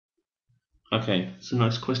Okay, it's a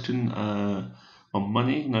nice question on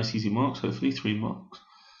money, nice easy marks, hopefully 3 marks.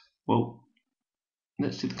 Well,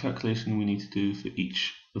 let's do the calculation we need to do for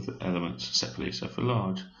each of the elements separately. So for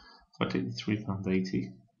large, if I take the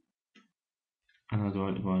 £3.80 and I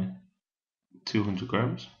divide it by 200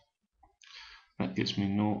 grams, that gives me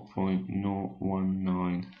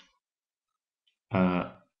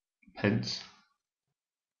 0.019 pence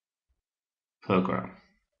per gram.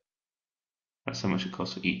 That's how much it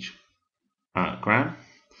costs for each gram.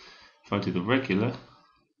 If I do the regular,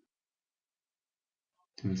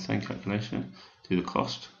 do the same calculation, do the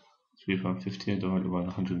cost, £3.50 divided by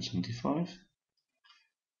 175,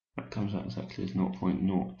 that comes out exactly as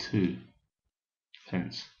 0.02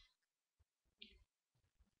 pence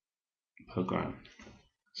per gram.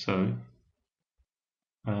 So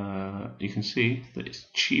you can see that it's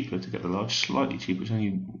cheaper to get the large, slightly cheaper. It's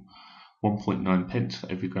only 1.9 pence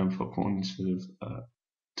for every gram of popcorn instead of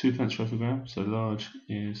 2 pence for every gram. So large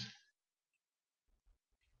is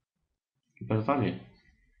a better value.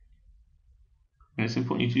 And it's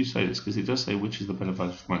important you do say this because it does say which is the better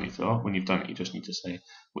value for money. So when you've done it, you just need to say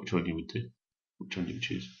which one you would do, which one you would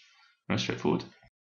choose. That's straightforward.